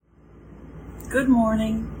Good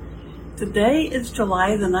morning. Today is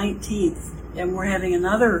July the 19th, and we're having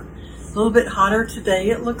another little bit hotter today,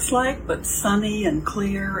 it looks like, but sunny and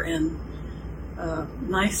clear and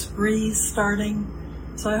nice breeze starting.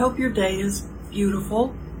 So I hope your day is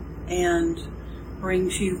beautiful and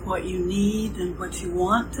brings you what you need and what you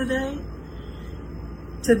want today.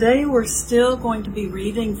 Today we're still going to be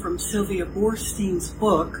reading from Sylvia Boorstein's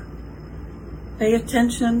book, Pay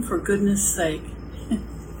Attention for Goodness Sake.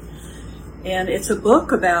 And it's a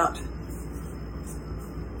book about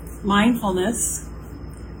mindfulness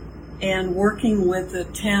and working with the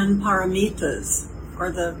 10 paramitas,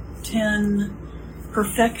 or the 10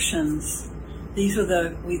 perfections. These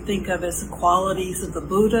are we think of as the qualities of the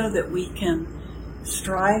Buddha that we can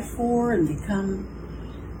strive for and become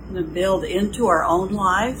and build into our own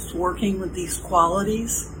lives, working with these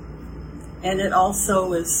qualities. And it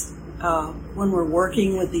also is, when we're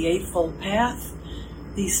working with the Eightfold Path,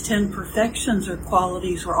 these 10 perfections or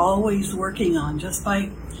qualities we're always working on. Just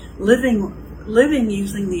by living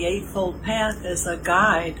using the Eightfold Path as a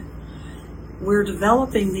guide, we're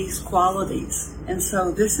developing these qualities. And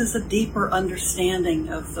so this is a deeper understanding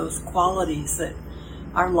of those qualities that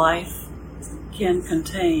our life can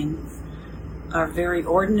contain. Our very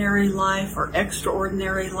ordinary life or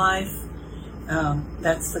extraordinary life,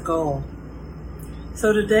 that's the goal.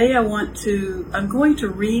 So today I'm going to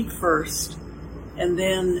read first, and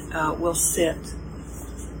then we'll sit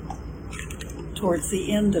towards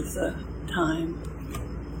the end of the time.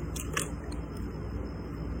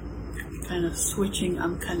 I'm kind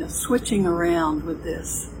of switching around with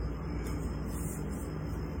this.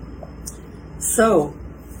 So,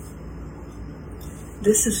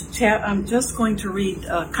 this is I'm just going to read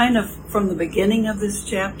kind of from the beginning of this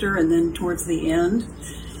chapter and then towards the end,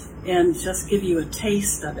 and just give you a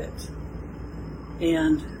taste of it.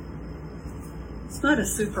 And it's not a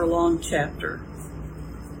super long chapter.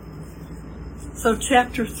 So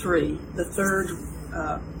chapter 3, the third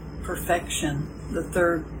perfection, the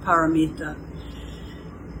third paramita,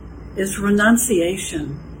 is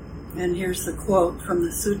renunciation. And here's the quote from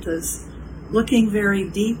the suttas: looking very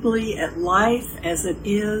deeply at life as it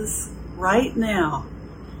is right now,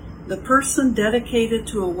 the person dedicated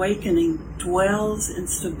to awakening dwells in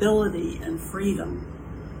stability and freedom.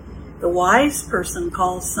 The wise person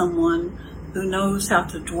calls someone who knows how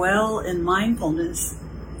to dwell in mindfulness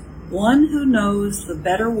one who knows the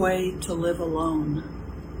better way to live alone.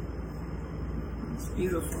 It's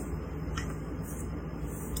beautiful.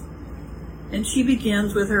 And she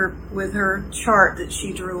begins with her chart that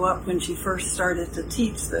she drew up when she first started to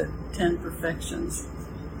teach the 10 perfections.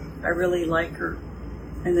 I really like her.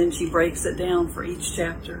 And then she breaks it down for each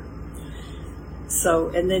chapter. So,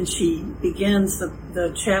 and then she begins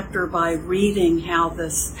the chapter by reading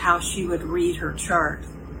how she would read her chart.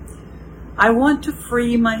 I want to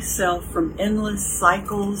free myself from endless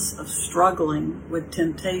cycles of struggling with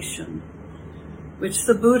temptation, which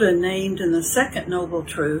the Buddha named in the second noble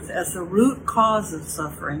truth as the root cause of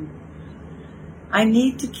suffering. I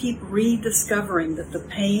need to keep rediscovering that the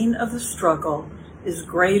pain of the struggle is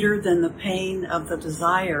greater than the pain of the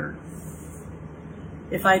desire.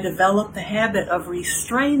 If I develop the habit of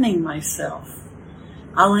restraining myself,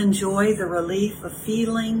 I'll enjoy the relief of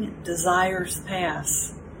feeling desires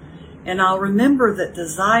pass, and I'll remember that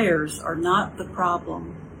desires are not the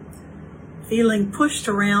problem. Feeling pushed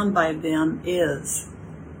around by them is.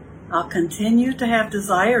 I'll continue to have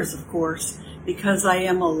desires, of course, because I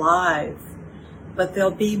am alive, but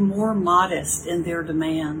they'll be more modest in their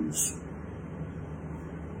demands.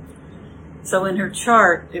 So in her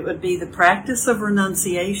chart, it would be the practice of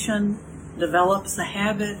renunciation develops the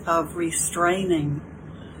habit of restraining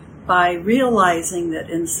by realizing that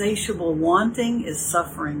insatiable wanting is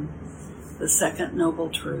suffering, the second noble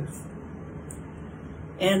truth,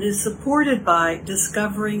 and is supported by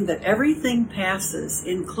discovering that everything passes,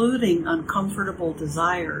 including uncomfortable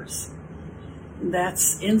desires.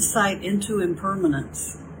 That's insight into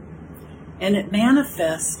impermanence. And it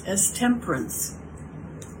manifests as temperance.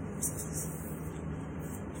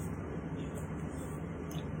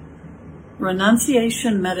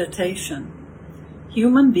 Renunciation meditation.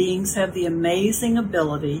 Human beings have the amazing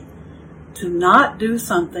ability to not do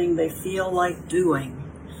something they feel like doing.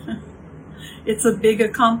 It's a big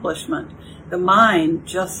accomplishment. The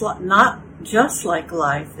mind, not just like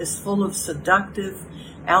life, is full of seductive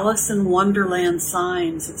Alice in Wonderland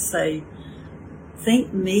signs that say,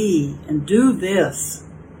 think me and do this.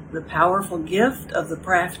 The powerful gift of the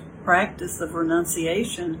practice of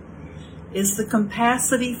renunciation is the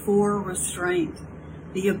capacity for restraint,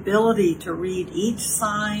 the ability to read each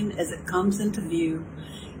sign as it comes into view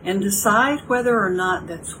and decide whether or not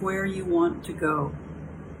that's where you want to go.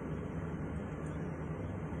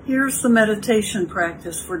 Here's the meditation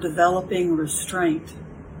practice for developing restraint.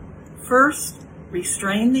 First,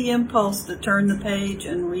 restrain the impulse to turn the page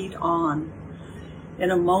and read on. In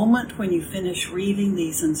a moment when you finish reading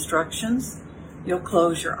these instructions, you'll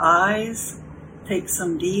close your eyes, take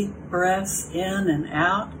some deep breaths in and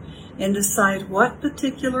out, and decide what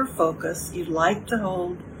particular focus you'd like to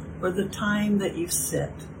hold for the time that you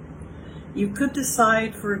sit. You could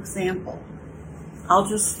decide, for example, I'll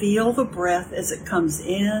just feel the breath as it comes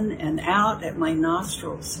in and out at my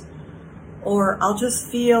nostrils. Or I'll just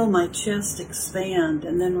feel my chest expand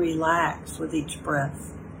and then relax with each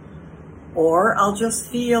breath. Or I'll just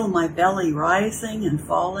feel my belly rising and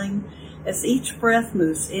falling as each breath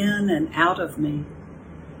moves in and out of me.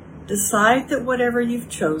 Decide that whatever you've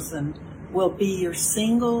chosen will be your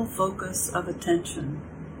single focus of attention.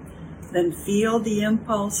 Then feel the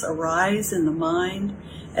impulse arise in the mind,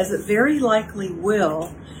 as it very likely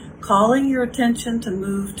will, calling your attention to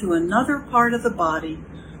move to another part of the body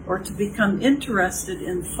or to become interested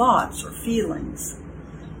in thoughts or feelings.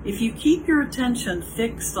 If you keep your attention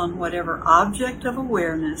fixed on whatever object of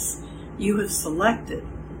awareness you have selected,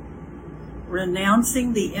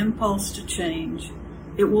 renouncing the impulse to change,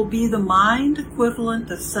 it will be the mind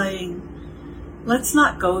equivalent of saying, let's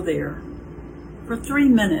not go there. For 3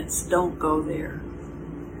 minutes, don't go there.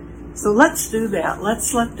 So let's do that.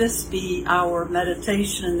 Let's let this be our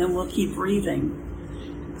meditation, and then we'll keep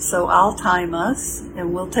reading. So I'll time us,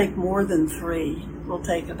 and we'll take more than 3. We'll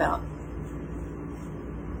take about,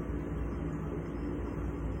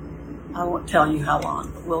 I won't tell you how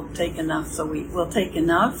long, but we'll take enough. So we'll take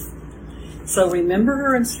enough. So remember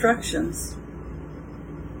her instructions.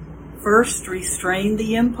 First, restrain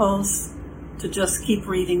the impulse to just keep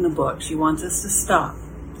reading the book. She wants us to stop.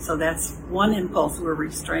 So that's one impulse we're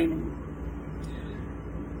restraining.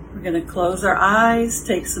 We're going to close our eyes,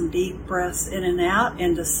 take some deep breaths in and out,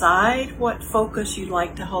 and decide what focus you'd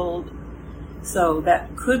like to hold. So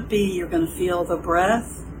that could be you're going to feel the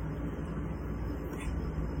breath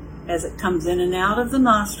as it comes in and out of the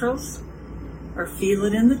nostrils, or feel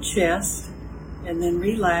it in the chest, and then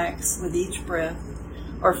relax with each breath,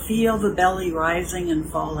 or feel the belly rising and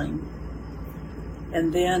falling.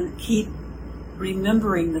 And then keep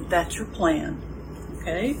remembering that that's your plan,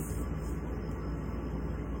 okay?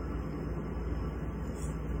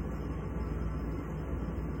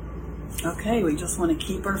 Okay, we just want to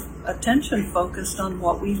keep our attention focused on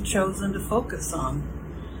what we've chosen to focus on.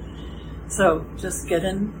 So just get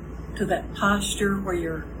into that posture where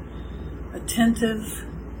you're attentive,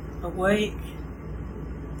 awake.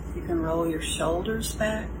 You can roll your shoulders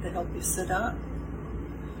back to help you sit up.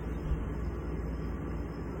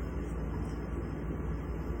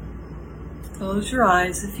 Close your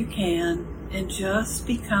eyes if you can, and just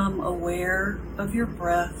become aware of your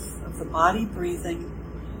breath, of the body breathing,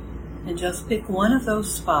 and just pick one of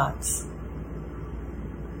those spots.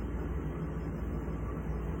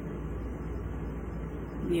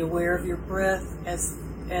 Be aware of your breath as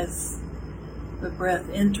the breath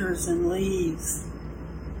enters and leaves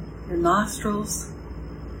your nostrils.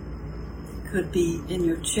 It could be in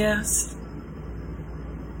your chest,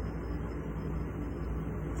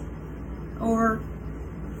 or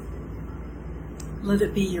let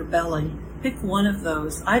it be your belly. Pick one of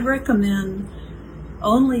those. I'd recommend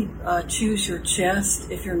only choose your chest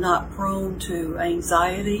if you're not prone to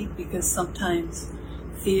anxiety, because sometimes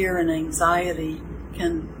fear and anxiety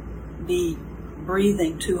can be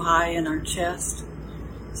breathing too high in our chest.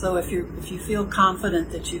 So if you feel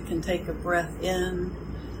confident that you can take a breath in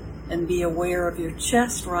and be aware of your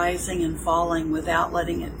chest rising and falling without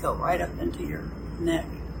letting it go right up into your neck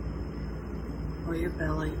or your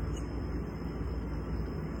belly.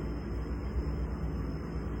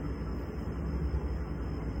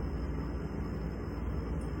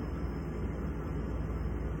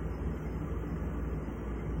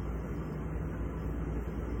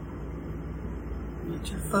 Let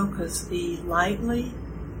your focus be lightly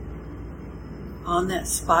on that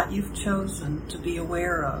spot you've chosen to be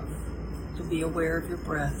aware of your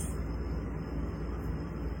breath.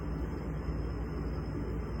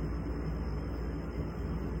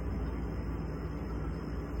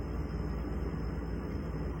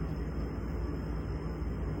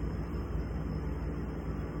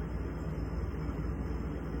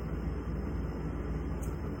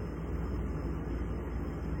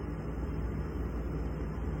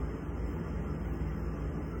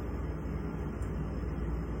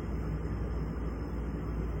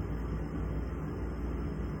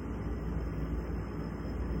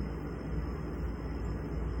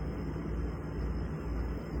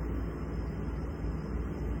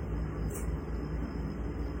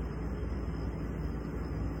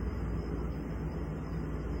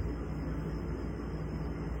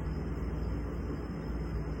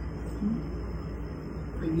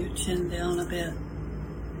 your chin down a bit.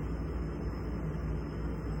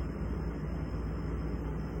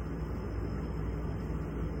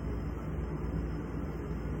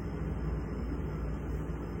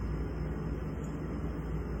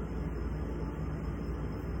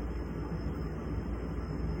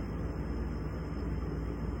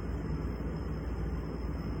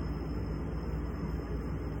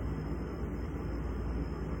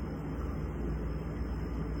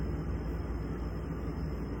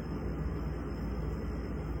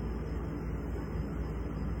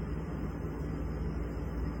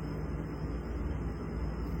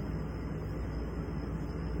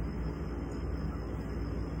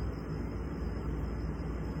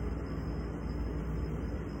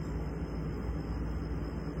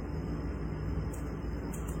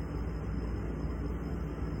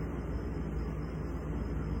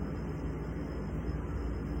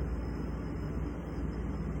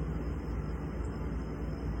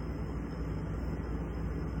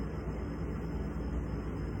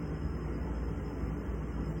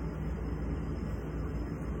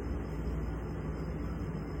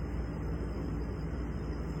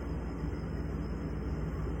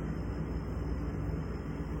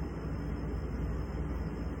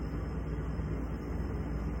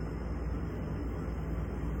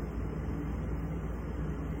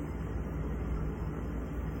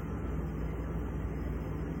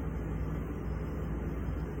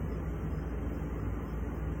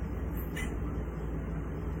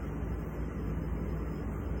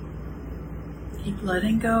 Keep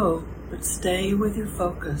letting go, but stay with your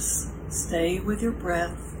focus. Stay with your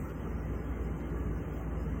breath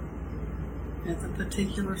at the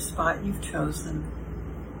particular spot you've chosen.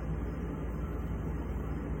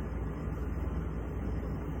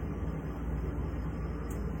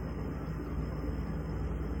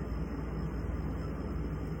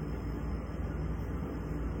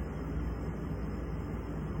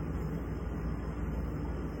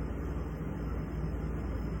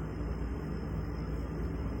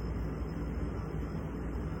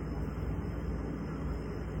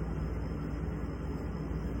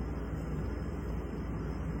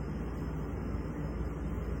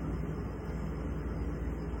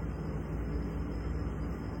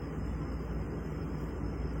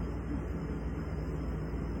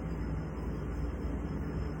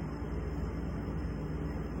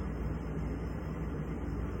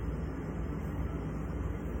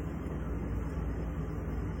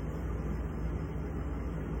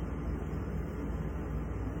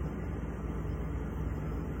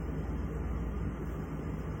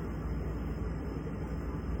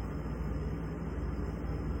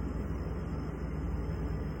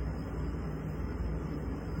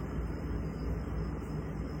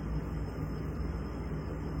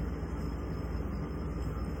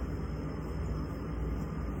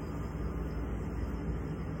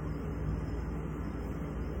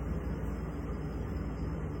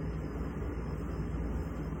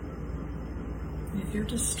 If you're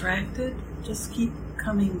distracted, just keep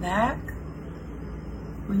coming back.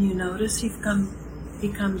 When you notice you've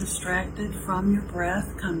become distracted from your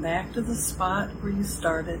breath, come back to the spot where you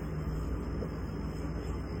started.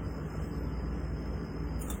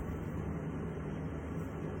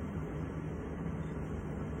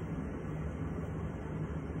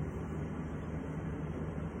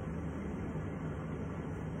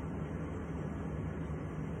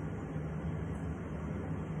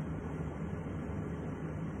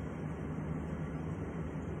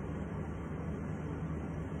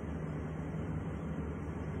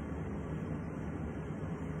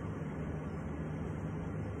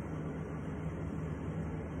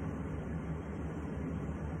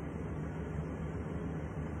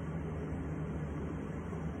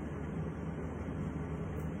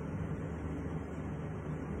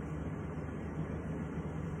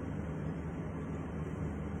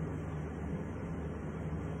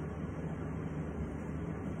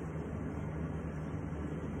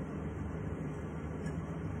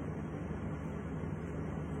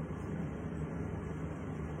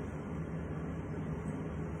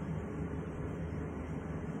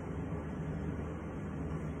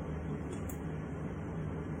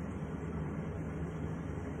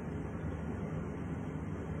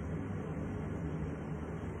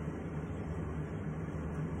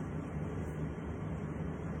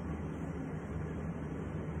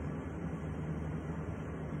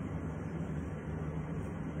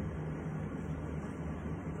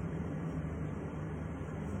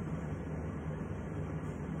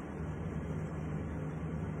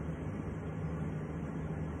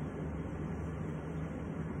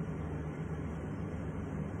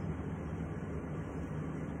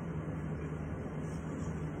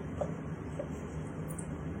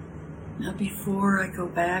 Now before I go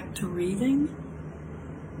back to reading,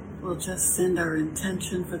 we'll just send our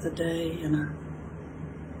intention for the day and our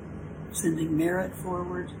sending merit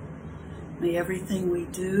forward. May everything we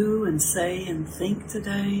do and say and think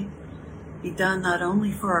today be done not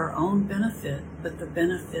only for our own benefit, but the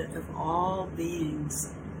benefit of all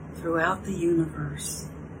beings throughout the universe.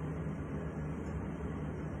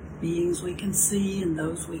 Beings we can see and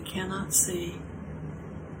those we cannot see.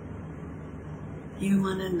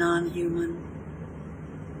 Human and non-human,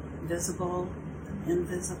 visible and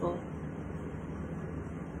invisible.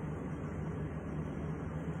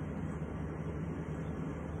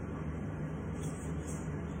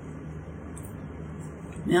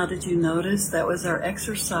 Now, did you notice that was our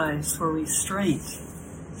exercise for restraint?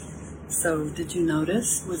 So, did you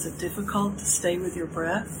notice, was it difficult to stay with your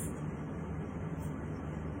breath?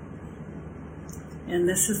 And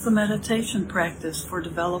this is the meditation practice for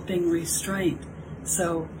developing restraint.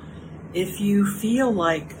 So if you feel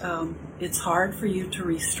like it's hard for you to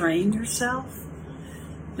restrain yourself,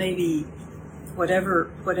 maybe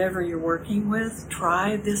whatever you're working with,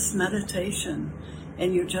 try this meditation,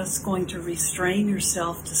 and you're just going to restrain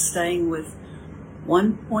yourself to staying with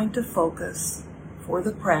one point of focus for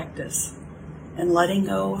the practice and letting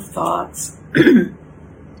go of thoughts,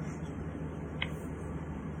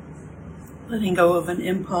 letting go of an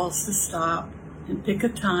impulse to stop and pick a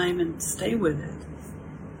time and stay with it.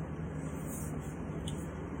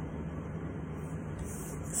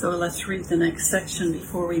 So let's read the next section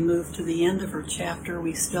before we move to the end of her chapter.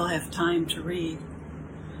 We still have time to read.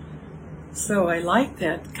 So I like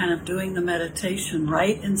that, kind of doing the meditation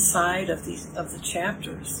right inside of the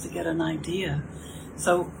chapters to get an idea.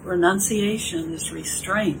 So renunciation is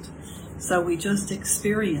restraint. So we just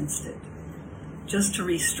experienced it. Just to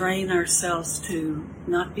restrain ourselves to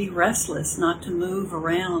not be restless, not to move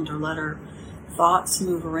around or let our thoughts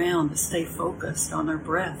move around, to stay focused on our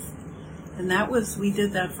breath. And we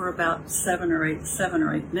did that for about 7 or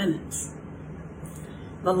 8 minutes.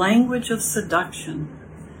 The language of seduction.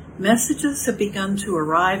 Messages have begun to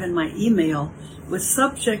arrive in my email with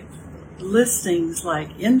subject listings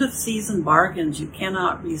like end of season bargains you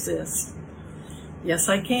cannot resist. Yes,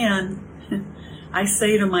 I can. I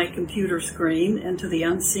say to my computer screen and to the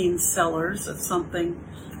unseen sellers of something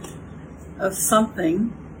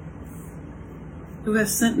who have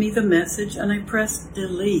sent me the message, and I press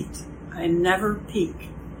delete. I never peek.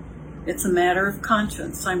 It's a matter of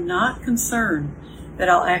conscience. I'm not concerned that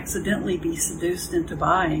I'll accidentally be seduced into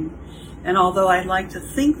buying, and although I'd like to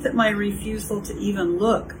think that my refusal to even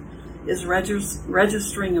look is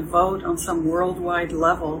registering a vote on some worldwide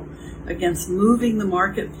level against moving the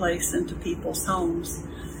marketplace into people's homes,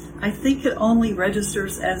 I think it only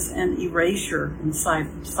registers as an erasure in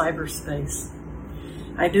cyberspace.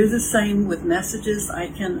 I do the same with messages I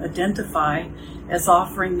can identify as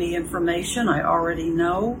offering me information I already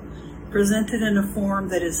know, presented in a form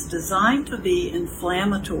that is designed to be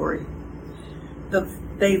inflammatory.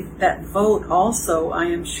 That vote also, I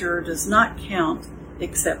am sure, does not count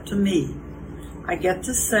except to me. I get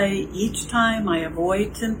to say each time I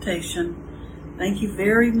avoid temptation, thank you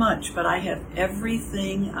very much, but I have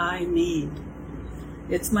everything I need.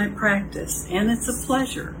 It's my practice, and it's a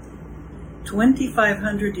pleasure.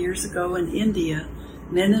 2,500 years ago in India,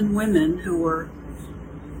 men and women who were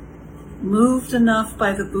moved enough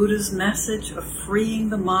by the Buddha's message of freeing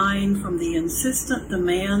the mind from the insistent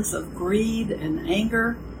demands of greed and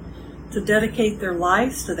anger to dedicate their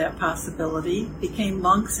lives to that possibility became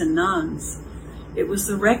monks and nuns. It was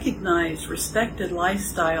the recognized, respected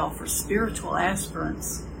lifestyle for spiritual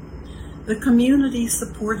aspirants. The community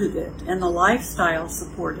supported it, and the lifestyle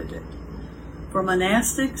supported it. For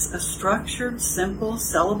monastics, a structured, simple,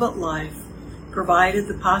 celibate life provided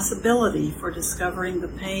the possibility for discovering the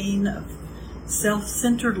pain of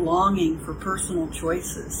self-centered longing for personal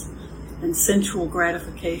choices and sensual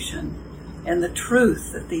gratification, and the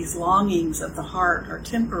truth that these longings of the heart are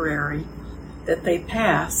temporary, that they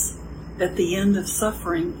pass, that the end of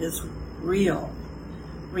suffering is real.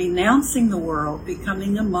 Renouncing the world,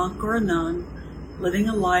 becoming a monk or a nun, living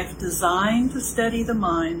a life designed to steady the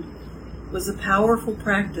mind, was a powerful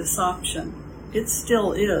practice option. It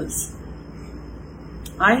still is.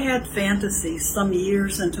 I had fantasies some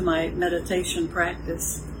years into my meditation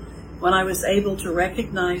practice when I was able to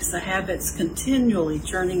recognize the habits continually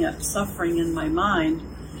churning up suffering in my mind,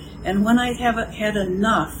 and when I had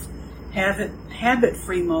enough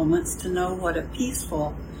habit-free moments to know what a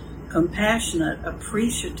peaceful, compassionate,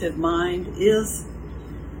 appreciative mind is.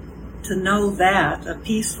 To know that a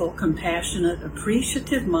peaceful, compassionate,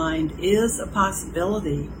 appreciative mind is a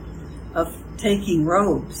possibility of taking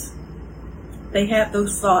robes.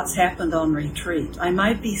 those thoughts happened on retreat. I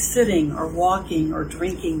might be sitting or walking or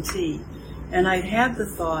drinking tea, and I'd had the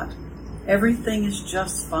thought, everything is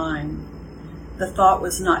just fine. The thought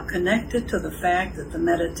was not connected to the fact that the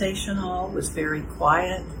meditation hall was very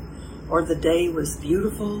quiet, or the day was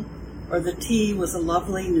beautiful, or the tea was a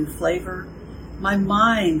lovely new flavor. My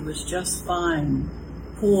mind was just fine,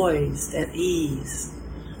 poised, at ease.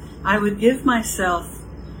 I would give myself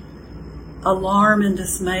alarm and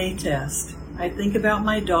dismay test. I'd think about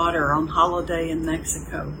my daughter on holiday in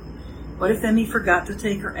Mexico. What if Emmy forgot to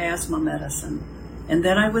take her asthma medicine? And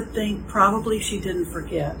then I would think probably she didn't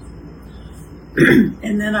forget.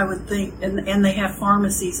 And then I would think, and they have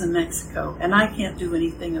pharmacies in Mexico, and I can't do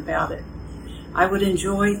anything about it. I would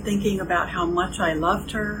enjoy thinking about how much I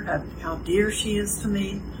loved her, how dear she is to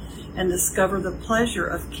me, and discover the pleasure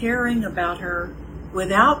of caring about her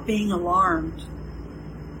without being alarmed,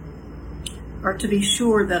 or to be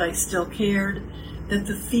sure that I still cared, that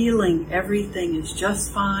the feeling everything is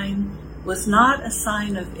just fine was not a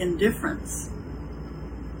sign of indifference.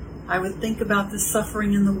 I would think about the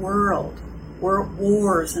suffering in the world,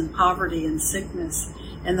 wars and poverty and sickness,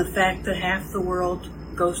 and the fact that half the world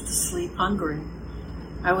goes to sleep hungry.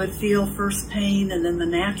 I would feel first pain and then the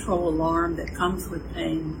natural alarm that comes with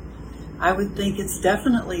pain. I would think it's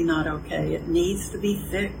definitely not okay. It needs to be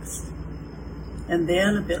fixed. And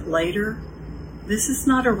then a bit later, this is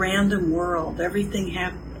not a random world.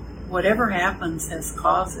 Whatever happens has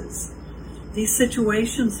causes. These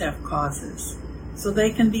situations have causes, so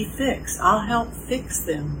they can be fixed. I'll help fix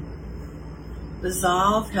them.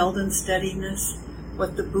 Resolve, held in steadiness,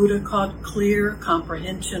 what the Buddha called clear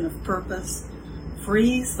comprehension of purpose,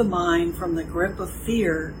 frees the mind from the grip of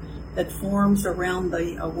fear that forms around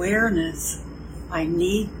the awareness, I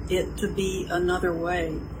need it to be another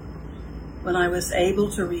way. When I was able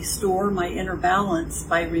to restore my inner balance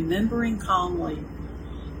by remembering calmly,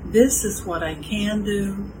 this is what I can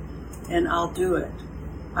do, and I'll do it,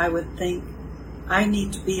 I would think, I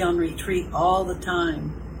need to be on retreat all the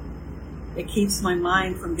time. It keeps my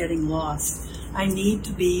mind from getting lost. I need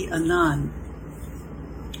to be a nun.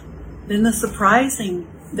 Then the surprising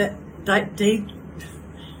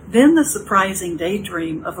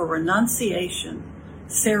daydream of a renunciation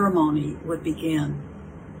ceremony would begin.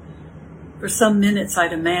 For some minutes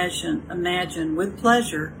I'd imagine with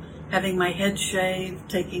pleasure having my head shaved,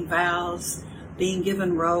 taking vows, being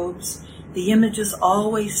given robes. The images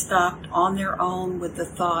always stopped on their own with the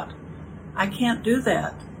thought, I can't do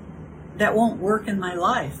that. That won't work in my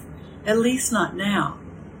life, at least not now.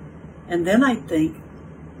 And then I'd think,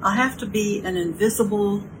 I'll have to be an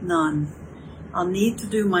invisible nun. I'll need to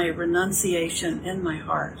do my renunciation in my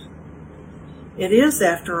heart. It is,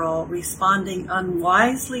 after all, responding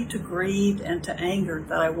unwisely to greed and to anger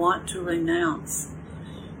that I want to renounce.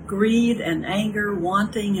 Greed and anger,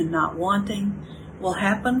 wanting and not wanting, will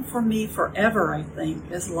happen for me forever, I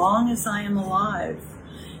think, as long as I am alive.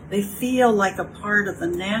 They feel like a part of the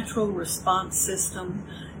natural response system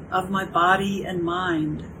of my body and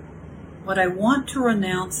mind. What I want to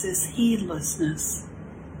renounce is heedlessness.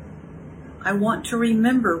 I want to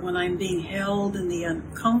remember when I'm being held in the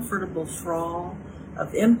uncomfortable thrall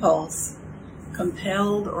of impulse,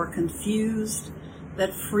 compelled or confused,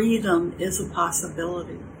 that freedom is a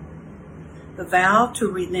possibility. The vow to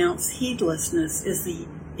renounce heedlessness is the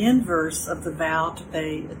inverse of the vow to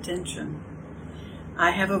pay attention.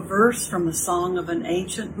 I have a verse from a song of an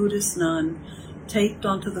ancient Buddhist nun taped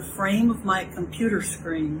onto the frame of my computer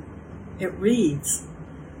screen. It reads,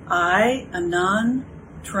 I, a nun,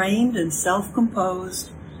 trained and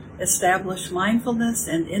self-composed, established mindfulness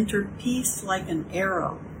and entered peace like an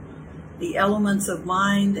arrow. The elements of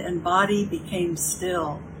mind and body became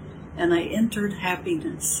still, and I entered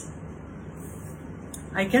happiness.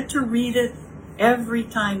 I get to read it every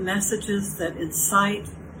time messages that incite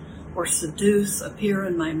or seduce appear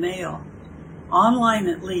in my mail. Online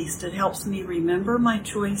at least, it helps me remember my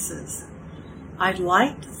choices. I'd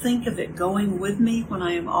like to think of it going with me when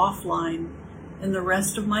I am offline in the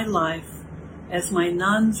rest of my life as my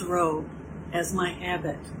nun's robe, as my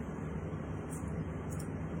habit.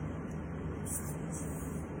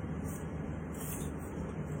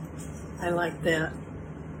 I like that.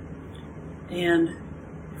 And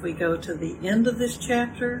if we go to the end of this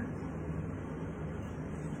chapter,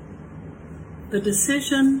 the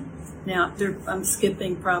decision, now I'm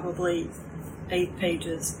skipping probably 8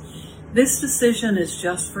 pages. This decision is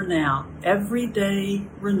just for now, everyday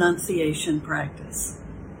renunciation practice.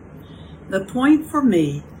 The point for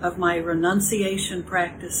me of my renunciation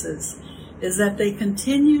practices is that they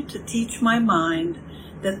continue to teach my mind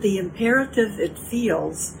that the imperative it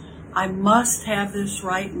feels, I must have this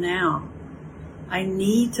right now. I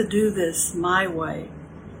need to do this my way,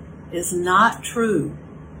 is not true.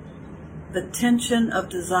 The tension of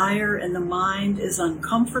desire in the mind is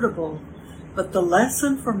uncomfortable, but the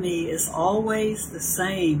lesson for me is always the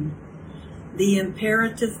same. The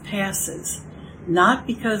imperative passes, not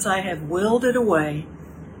because I have willed it away,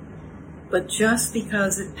 but just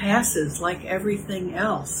because it passes like everything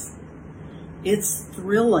else. It's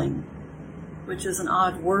thrilling, which is an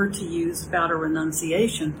odd word to use about a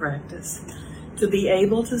renunciation practice, to be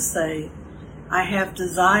able to say, I have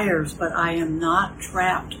desires, but I am not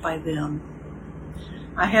trapped by them.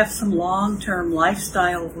 I have some long-term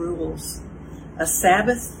lifestyle rules, a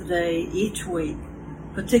Sabbath day each week,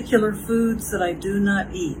 particular foods that I do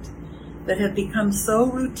not eat, that have become so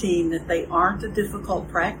routine that they aren't a difficult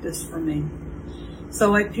practice for me.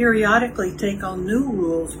 So I periodically take on new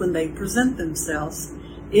rules when they present themselves,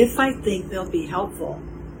 if I think they'll be helpful.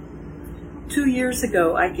 2 years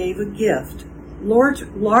ago, I gave a gift,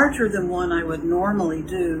 larger than one I would normally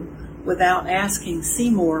do without asking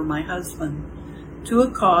Seymour, my husband, to a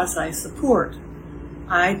cause I support.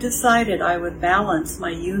 I decided I would balance my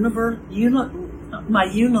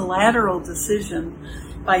unilateral decision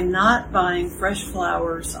by not buying fresh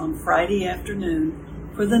flowers on Friday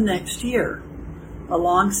afternoon for the next year, a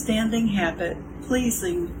long-standing habit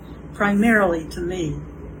pleasing primarily to me.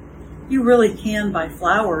 You really can buy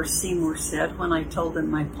flowers, Seymour said when I told him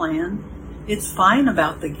my plan. It's fine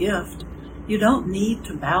about the gift. You don't need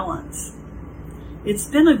to balance. It's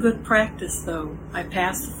been a good practice, though. I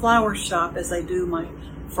pass the flower shop as I do my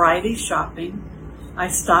Friday shopping. I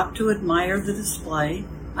stop to admire the display.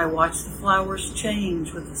 I watch the flowers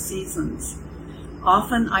change with the seasons.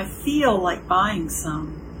 Often I feel like buying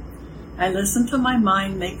some. I listen to my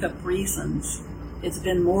mind make up reasons. It's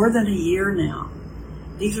been more than a year now.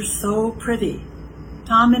 These are so pretty.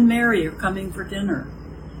 Tom and Mary are coming for dinner.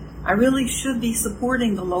 I really should be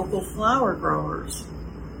supporting the local flower growers.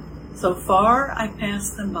 So far, I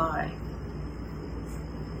pass them by.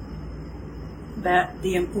 That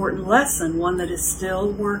the important lesson, one that is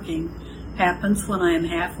still working, happens when I am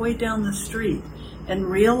halfway down the street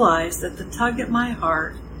and realize that the tug at my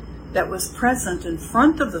heart that was present in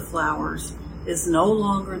front of the flowers is no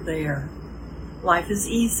longer there. Life is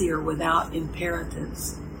easier without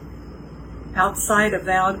imperatives. Outside a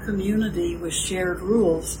vowed community with shared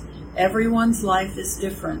rules, everyone's life is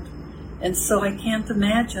different, and so I can't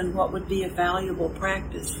imagine what would be a valuable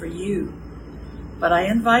practice for you. But I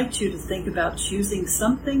invite you to think about choosing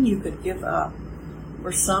something you could give up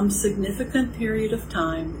for some significant period of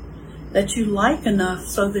time that you like enough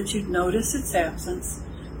so that you'd notice its absence,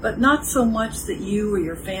 but not so much that you or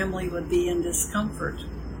your family would be in discomfort.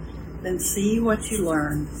 Then see what you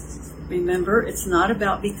learn. Remember, it's not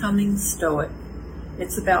about becoming stoic.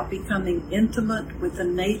 It's about becoming intimate with the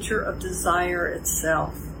nature of desire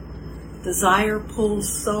itself. Desire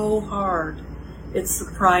pulls so hard, it's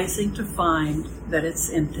surprising to find that it's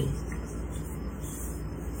empty.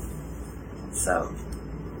 So,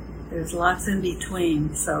 there's lots in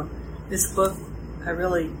between. So, this book, I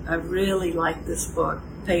really like this book.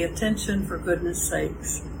 Pay attention for goodness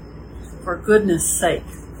sakes. For goodness sake.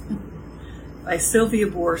 By Sylvia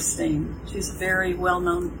Boorstein. She's a very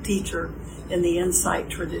well-known teacher in the Insight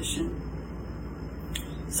tradition.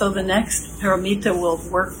 So the next paramita we'll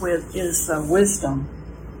work with is wisdom.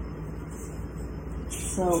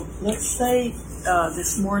 So let's say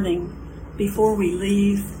this morning, before we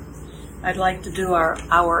leave, I'd like to do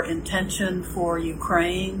our intention for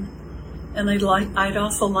Ukraine, and I'd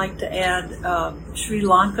also like to add Sri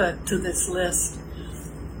Lanka to this list,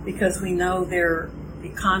 because we know their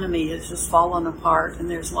economy has just fallen apart, and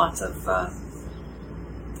there's lots of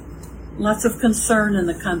concern in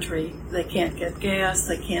the country. They can't get gas,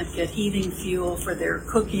 they can't get heating fuel for their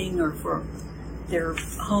cooking or for their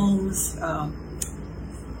homes.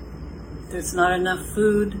 There's not enough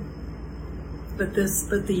food. But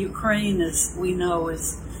the Ukraine, as we know,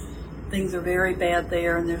 things are very bad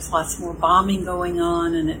there, and there's lots more bombing going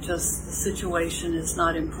on, and the situation is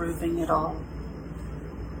not improving at all.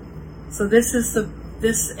 So this,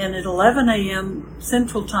 and at 11 a.m.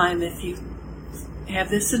 Central Time, if you have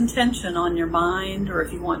this intention on your mind, or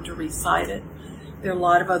if you want to recite it, there are a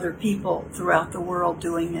lot of other people throughout the world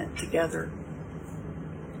doing it together.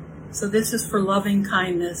 So this is for loving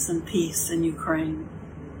kindness and peace in Ukraine.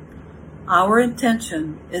 Our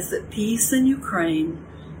intention is that peace in Ukraine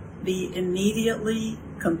be immediately,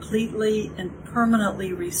 completely, and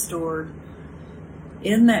permanently restored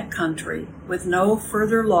in that country with no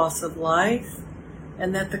further loss of life,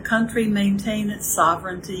 and that the country maintain its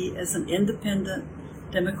sovereignty as an independent,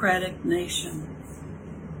 democratic nation.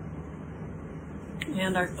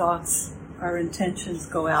 And our thoughts our intentions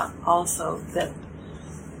go out also that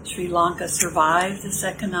Sri Lanka survive this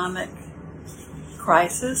economic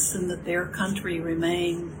crisis and that their country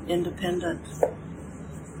remain independent.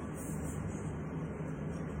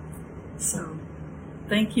 So,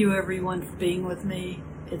 thank you everyone for being with me.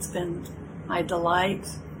 It's been my delight,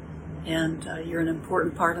 and you're an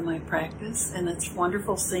important part of my practice, and it's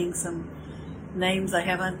wonderful seeing some names I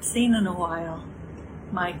haven't seen in a while.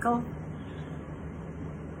 Michael.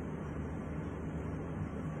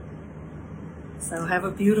 So have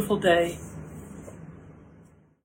a beautiful day.